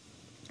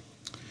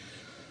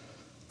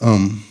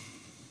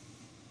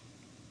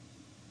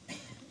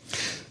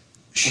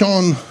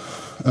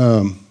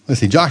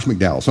 Josh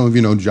McDowell. Some of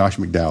you know Josh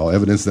McDowell,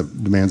 Evidence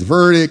That Demands a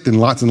Verdict, and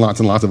lots and lots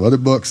of other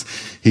books.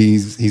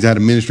 He's had a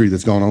ministry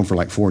that's gone on for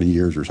like 40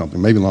 years or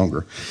something, maybe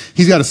longer.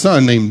 He's got a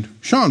son named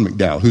Sean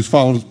McDowell who's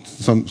followed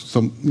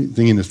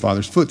something in his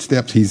father's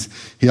footsteps.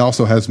 He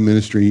also has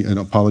ministry, an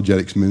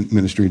apologetics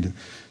ministry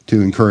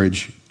to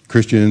encourage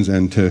Christians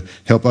and to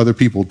help other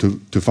people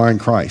to find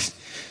Christ.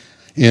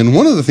 And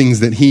one of the things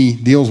that he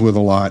deals with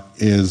a lot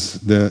is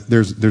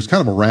there's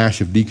kind of a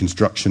rash of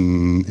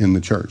deconstruction in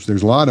the church.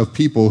 There's a lot of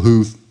people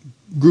who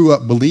grew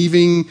up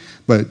believing,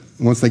 but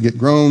once they get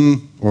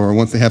grown or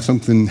once they have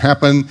something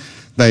happen,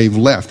 they've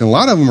left. And a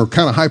lot of them are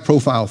kind of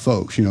high-profile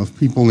folks,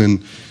 people in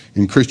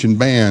Christian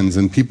bands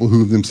and people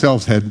who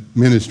themselves had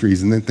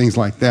ministries and then things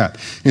like that.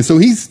 And so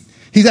he's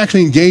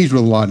actually engaged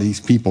with a lot of these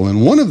people.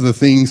 And one of the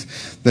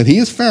things that he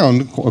has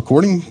found,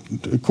 according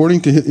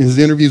to his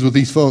interviews with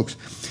these folks,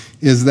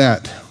 is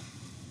that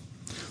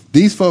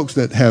these folks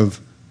that have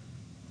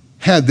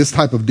had this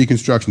type of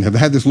deconstruction, have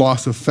had this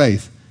loss of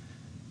faith,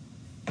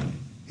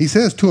 he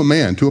says to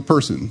a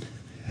person,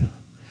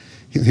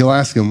 he'll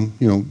ask him,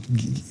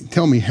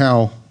 tell me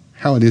how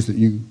it is that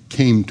you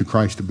came to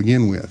Christ to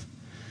begin with.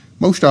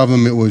 Most of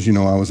them, it was,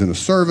 I was in a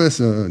service,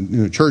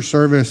 in a church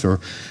service, or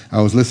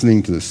I was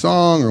listening to the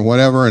song or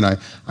whatever, and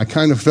I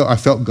kind of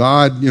felt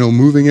God,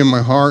 moving in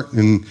my heart,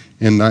 and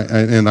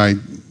I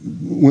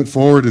went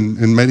forward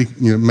and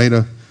made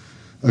a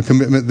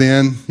commitment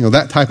then,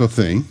 that type of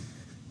thing.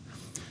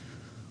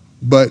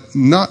 But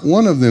not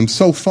one of them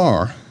so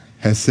far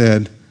has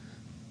said,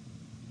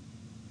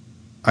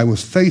 I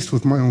was faced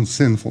with my own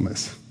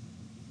sinfulness,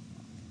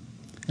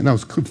 and I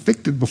was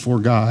convicted before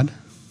God,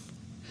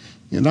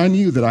 and I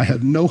knew that I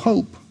had no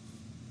hope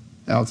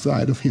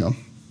outside of him.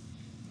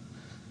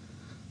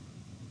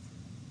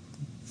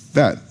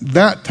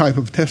 That type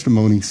of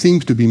testimony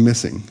seems to be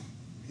missing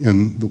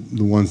in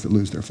the ones that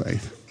lose their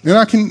faith.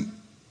 And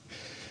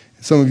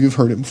some of you have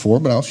heard it before,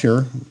 but I'll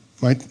share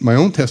my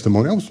own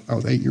testimony. I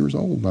was 8 years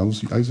old. I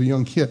was a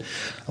young kid.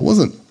 I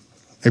wasn't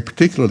a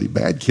particularly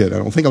bad kid. I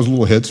don't think I was a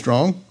little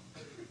headstrong,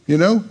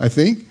 I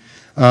think.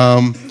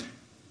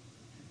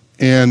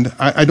 And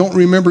I don't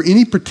remember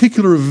any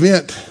particular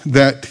event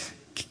that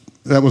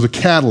was a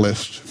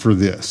catalyst for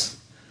this.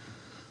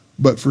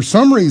 But for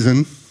some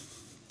reason,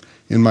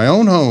 in my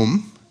own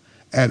home,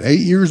 at 8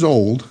 years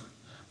old,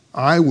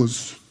 I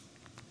was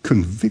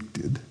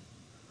convicted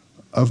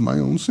of my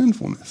own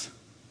sinfulness.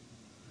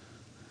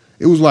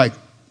 It was like,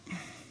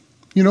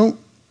 I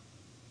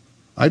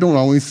don't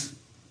always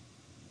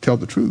tell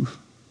the truth.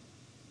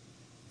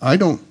 I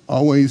don't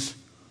always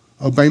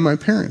obey my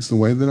parents the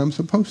way that I'm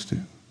supposed to.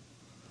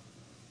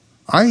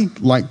 I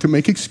like to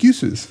make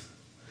excuses.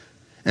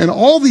 And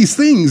all these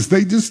things,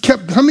 they just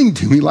kept coming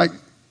to me like,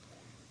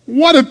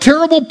 what a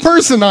terrible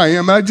person I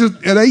am. At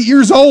 8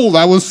 years old,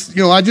 I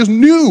just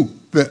knew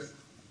that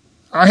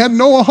I had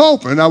no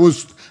hope. And I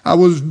was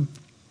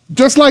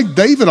just like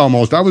David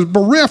almost. I was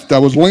bereft. I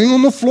was laying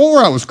on the floor.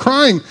 I was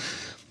crying.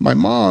 My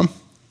mom,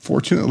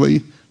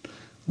 fortunately,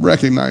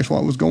 recognized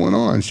what was going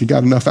on. She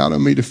got enough out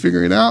of me to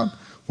figure it out.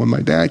 When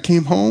my dad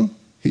came home,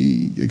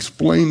 he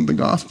explained the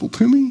gospel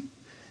to me.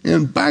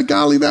 And by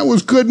golly, that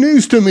was good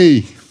news to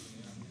me.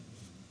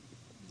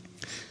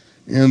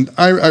 And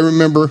I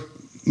remember,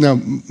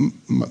 now,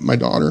 my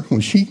daughter, when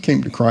she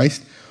came to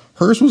Christ,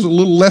 hers was a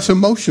little less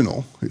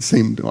emotional, it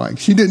seemed like.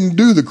 She didn't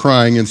do the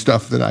crying and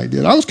stuff that I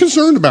did. I was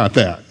concerned about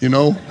that,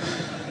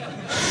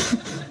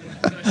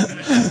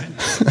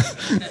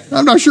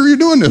 I'm not sure you're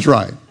doing this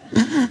right,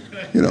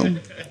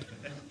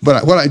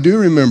 But what I do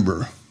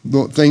remember,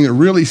 the thing that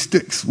really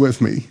sticks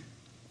with me,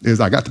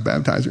 is I got to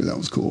baptize her. That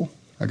was cool.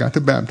 I got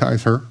to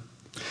baptize her.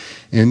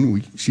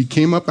 And she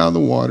came up out of the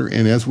water,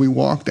 and as we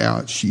walked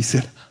out, she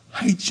said,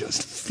 I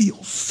just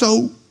feel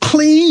so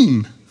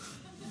clean.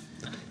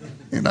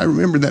 And I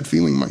remember that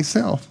feeling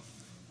myself.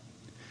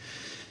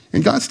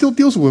 And God still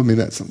deals with me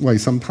that way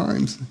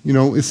sometimes.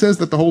 It says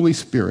that the Holy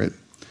Spirit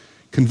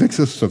convicts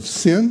us of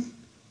sin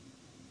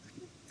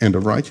and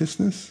of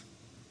righteousness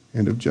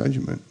and of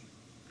judgment.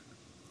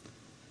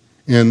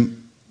 And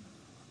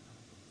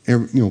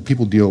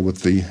people deal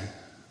with the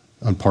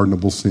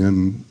unpardonable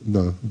sin,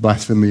 the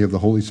blasphemy of the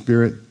Holy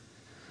Spirit.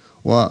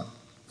 Well,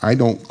 I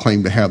don't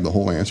claim to have the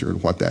whole answer to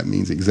what that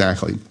means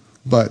exactly,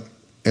 but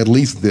at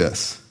least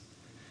this.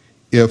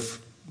 If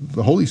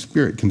the Holy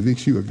Spirit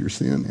convicts you of your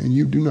sin and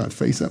you do not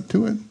face up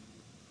to it,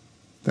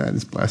 that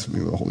is blasphemy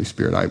of the Holy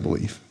Spirit, I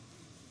believe.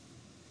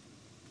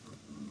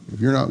 If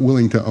you're not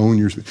willing to own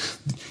your sin,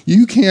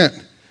 you can't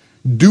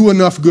do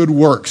enough good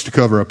works to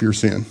cover up your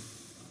sin.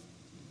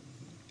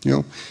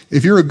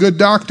 If you're a good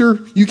doctor,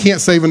 you can't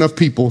save enough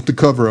people to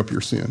cover up your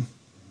sin.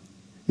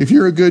 If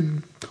you're a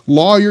good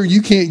lawyer,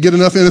 you can't get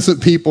enough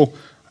innocent people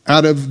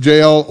out of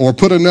jail or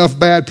put enough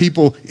bad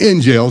people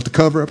in jail to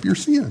cover up your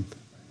sin.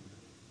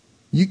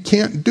 You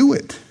can't do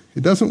it.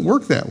 It doesn't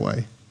work that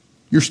way.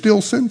 You're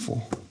still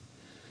sinful.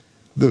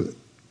 The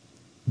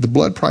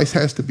blood price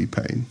has to be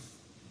paid.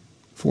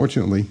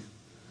 Fortunately,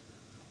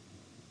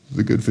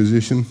 the good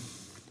physician,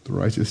 the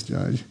righteous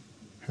judge,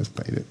 has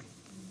paid it.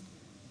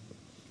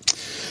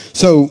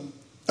 So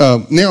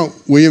now,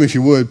 William, if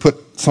you would,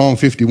 put Psalm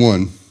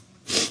 51.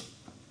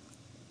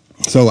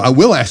 So I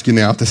will ask you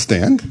now to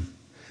stand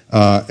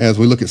as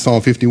we look at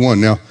Psalm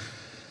 51. Now,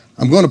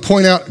 I'm going to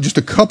point out just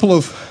a couple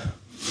of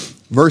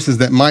verses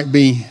that might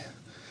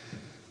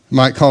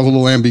cause a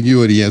little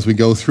ambiguity as we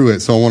go through it.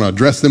 So I want to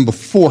address them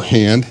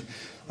beforehand.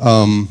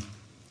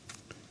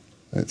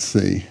 Let's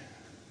see.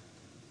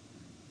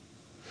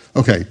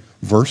 Okay,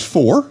 verse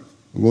 4.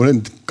 We'll go ahead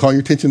and call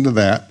your attention to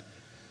that.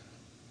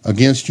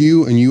 Against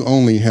you and you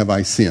only have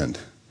I sinned.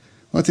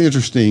 Well, that's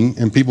interesting,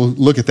 and people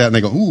look at that and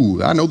they go,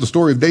 ooh, I know the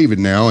story of David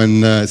now,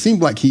 and it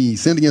seemed like he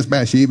sinned against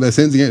Bathsheba,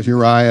 sinned against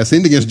Uriah,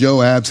 sinned against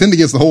Joab, sinned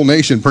against the whole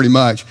nation pretty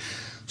much.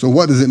 So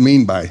what does it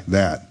mean by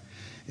that?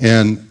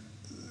 And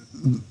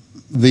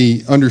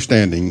the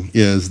understanding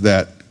is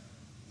that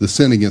the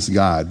sin against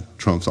God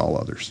trumps all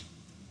others.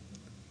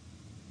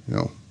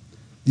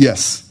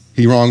 Yes,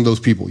 he wronged those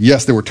people.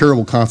 Yes, there were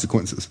terrible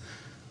consequences,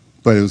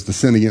 but it was the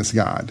sin against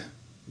God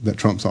that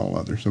trumps all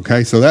others.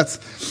 Okay, so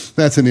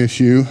that's an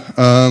issue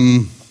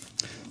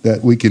that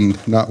we can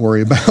not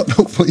worry about,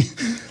 hopefully.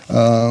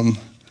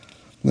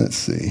 Let's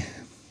see.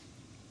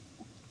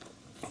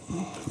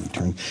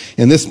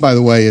 And this, by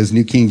the way, is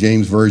New King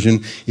James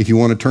Version. If you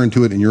want to turn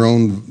to it in your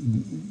own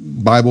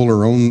Bible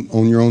or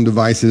on your own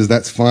devices,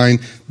 that's fine.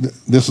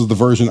 This is the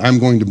version I'm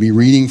going to be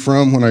reading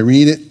from when I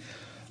read it.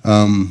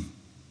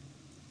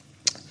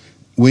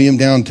 William,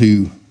 down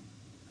to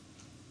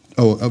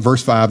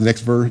verse 5,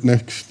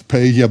 next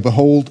page. Yeah,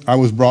 behold, I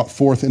was brought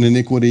forth in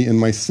iniquity,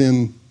 and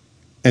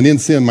in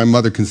sin my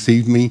mother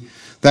conceived me.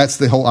 That's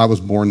the whole I was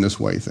born this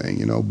way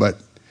thing, but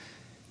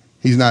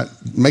he's not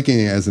making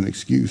it as an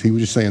excuse. He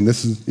was just saying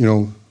this is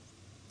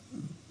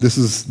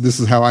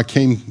how I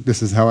came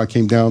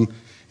down,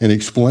 and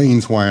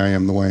explains why I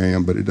am the way I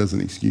am, but it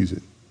doesn't excuse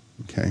it.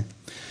 Okay.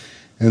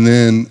 And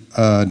then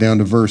down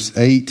to verse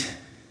 8.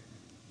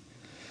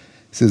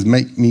 It says,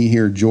 make me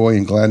hear joy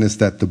and gladness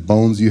that the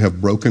bones you have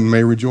broken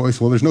may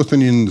rejoice. Well, there's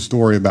nothing in the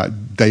story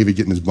about David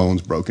getting his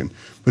bones broken.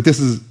 But this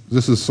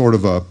is sort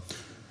of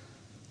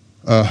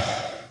a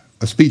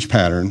speech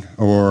pattern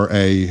or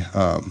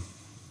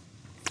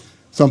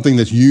something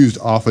that's used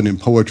often in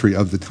poetry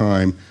of the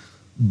time.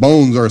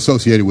 Bones are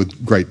associated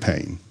with great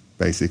pain,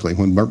 basically.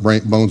 When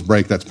bones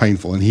break, that's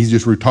painful. And he's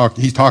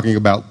talking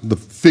about the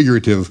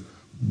figurative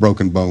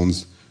broken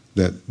bones,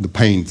 that the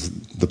pain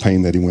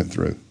that he went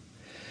through.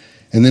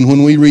 And then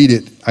when we read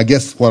it, I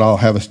guess what I'll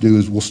have us do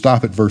is we'll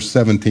stop at verse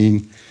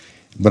 17,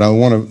 but I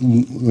want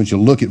you to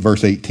look at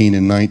verse 18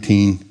 and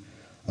 19.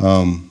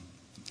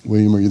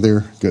 William, are you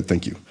there? Good,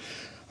 thank you.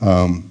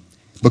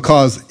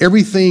 Because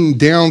everything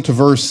down to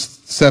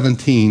verse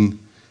 17,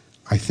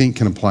 I think,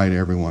 can apply to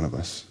every one of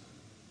us.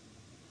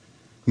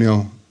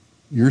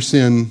 Your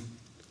sin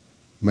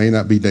may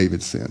not be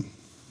David's sin.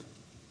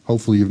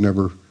 Hopefully you've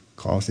never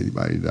caused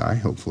anybody to die,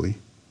 hopefully.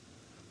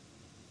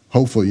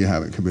 Hopefully you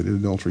haven't committed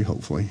adultery,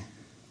 hopefully.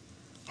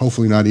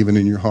 Hopefully not even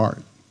in your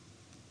heart.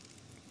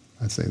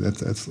 I'd say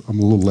that's I'm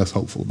a little less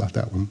hopeful about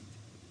that one.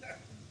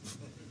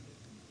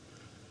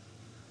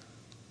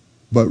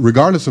 But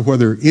regardless of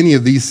whether any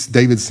of these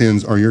David's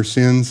sins are your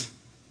sins,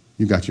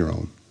 you've got your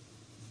own.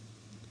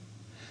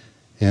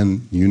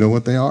 And you know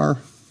what they are.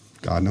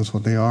 God knows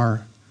what they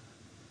are.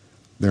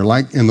 They're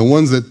and the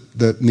ones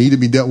that need to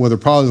be dealt with are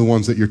probably the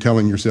ones that you're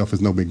telling yourself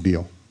is no big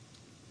deal.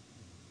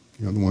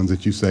 The ones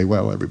that you say,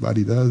 well,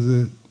 everybody does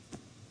it.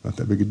 Not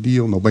that big a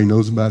deal. Nobody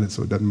knows about it,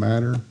 so it doesn't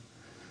matter.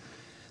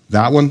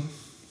 That one,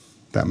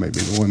 that may be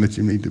the one that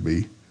you need to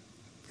be,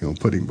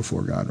 putting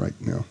before God right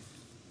now.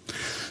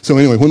 So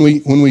anyway,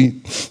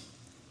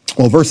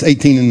 verse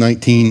 18 and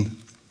 19,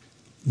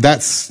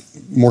 that's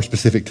more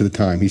specific to the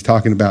time. He's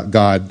talking about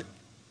God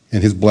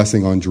and his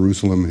blessing on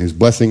Jerusalem and his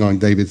blessing on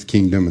David's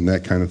kingdom and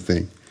that kind of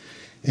thing.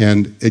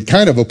 And it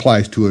kind of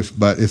applies to us,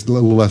 but it's a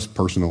little less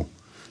personal.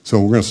 So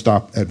we're going to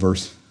stop at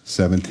verse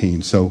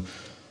 17. So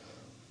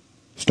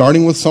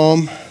starting with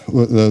Psalm,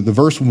 the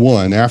verse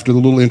 1, after the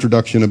little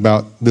introduction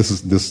about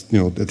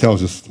it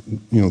tells us,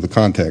 the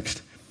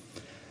context.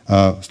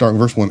 Start with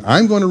verse 1.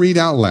 I'm going to read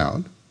out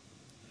loud,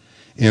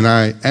 and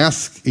I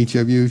ask each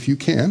of you, if you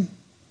can,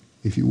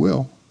 if you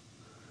will,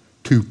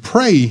 to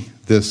pray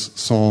this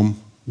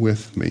psalm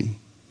with me,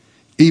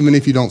 even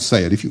if you don't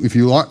say it. If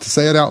you want to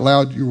say it out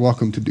loud, you're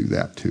welcome to do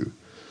that too.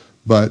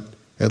 But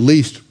at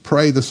least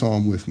pray the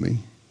psalm with me,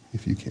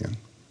 if you can.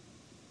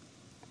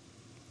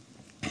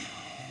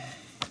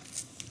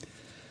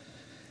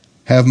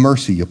 Have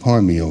mercy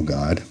upon me, O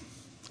God,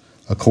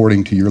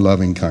 according to your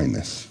loving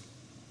kindness.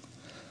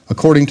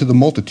 According to the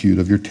multitude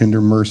of your tender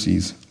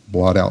mercies,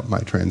 blot out my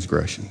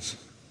transgressions.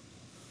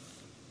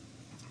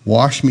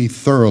 Wash me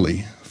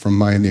thoroughly from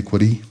my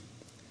iniquity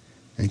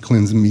and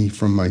cleanse me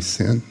from my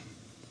sin.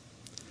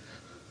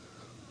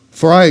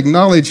 For I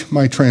acknowledge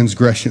my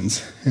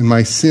transgressions, and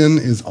my sin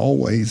is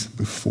always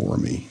before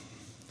me.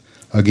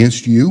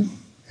 Against you,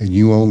 and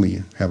you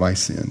only, have I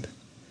sinned,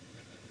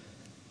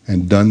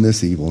 and done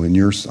this evil in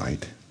your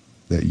sight,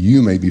 that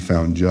you may be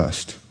found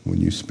just when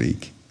you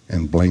speak,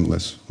 and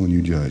blameless when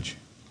you judge.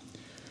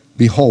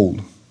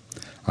 Behold,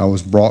 I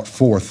was brought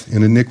forth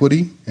in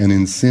iniquity, and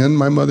in sin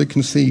my mother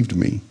conceived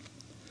me.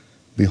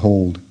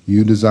 Behold,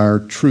 you desire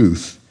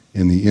truth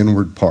in the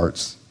inward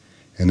parts,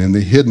 and in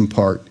the hidden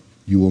part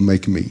you will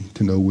make me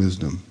to know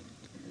wisdom.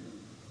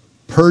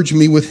 Purge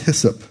me with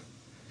hyssop,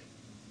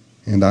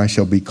 and I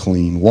shall be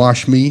clean.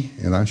 Wash me,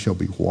 and I shall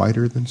be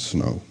whiter than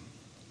snow.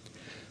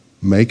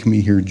 Make me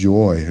hear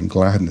joy and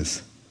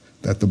gladness,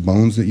 that the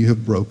bones that you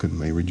have broken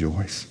may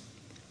rejoice.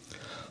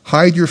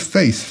 Hide your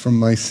face from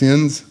my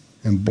sins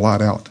and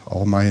blot out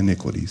all my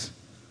iniquities.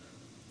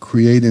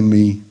 Create in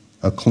me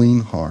a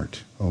clean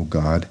heart, O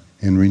God,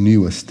 and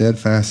renew a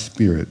steadfast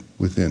spirit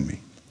within me.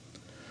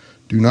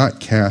 Do not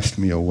cast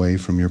me away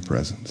from your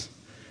presence,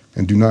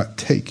 and do not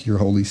take your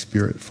Holy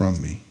Spirit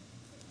from me.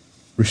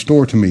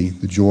 Restore to me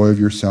the joy of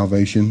your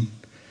salvation,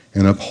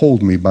 and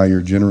uphold me by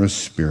your generous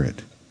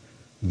spirit.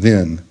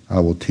 Then I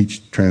will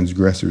teach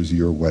transgressors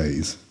your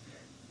ways,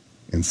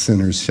 and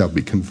sinners shall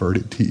be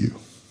converted to you.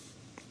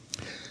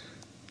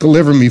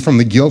 Deliver me from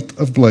the guilt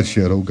of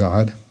bloodshed, O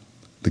God,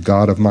 the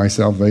God of my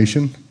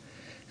salvation,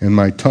 and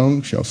my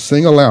tongue shall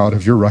sing aloud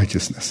of your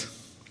righteousness.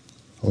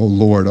 O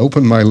Lord,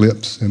 open my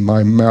lips, and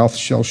my mouth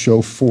shall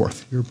show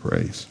forth your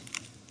praise.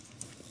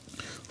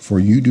 For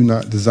you do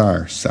not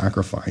desire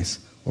sacrifice,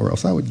 or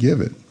else I would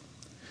give it.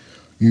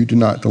 You do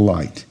not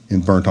delight in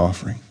burnt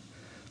offering.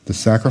 The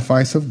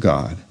sacrifice of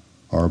God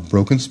are a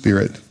broken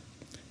spirit,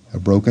 a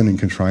broken and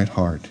contrite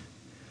heart.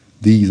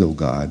 These, O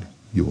God,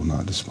 you will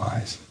not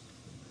despise.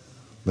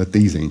 Let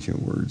these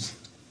ancient words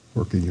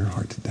work in your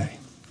heart today.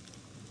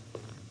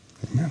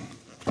 Amen.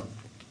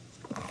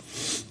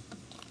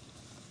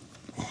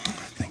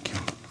 Thank you.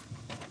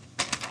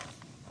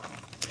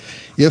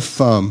 If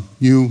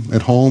you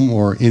at home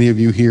or any of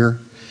you here,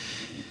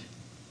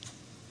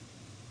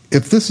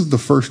 if this is the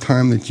first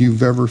time that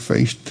you've ever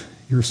faced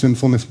your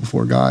sinfulness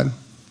before God,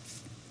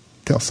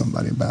 tell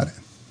somebody about it.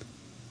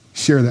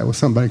 Share that with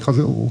somebody, because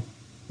it will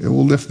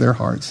lift their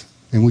hearts,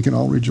 and we can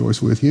all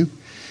rejoice with you.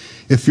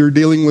 If you're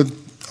dealing with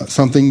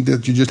something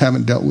that you just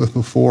haven't dealt with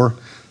before,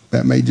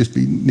 that may just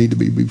need to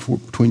be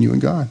between you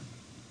and God.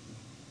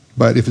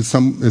 But if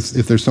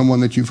there's someone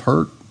that you've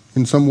hurt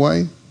in some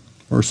way,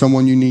 or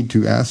someone you need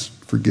to ask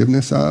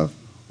forgiveness of,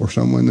 or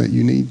someone that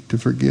you need to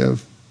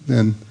forgive,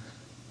 then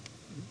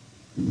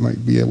you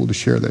might be able to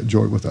share that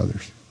joy with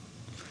others.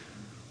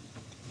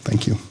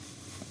 Thank you.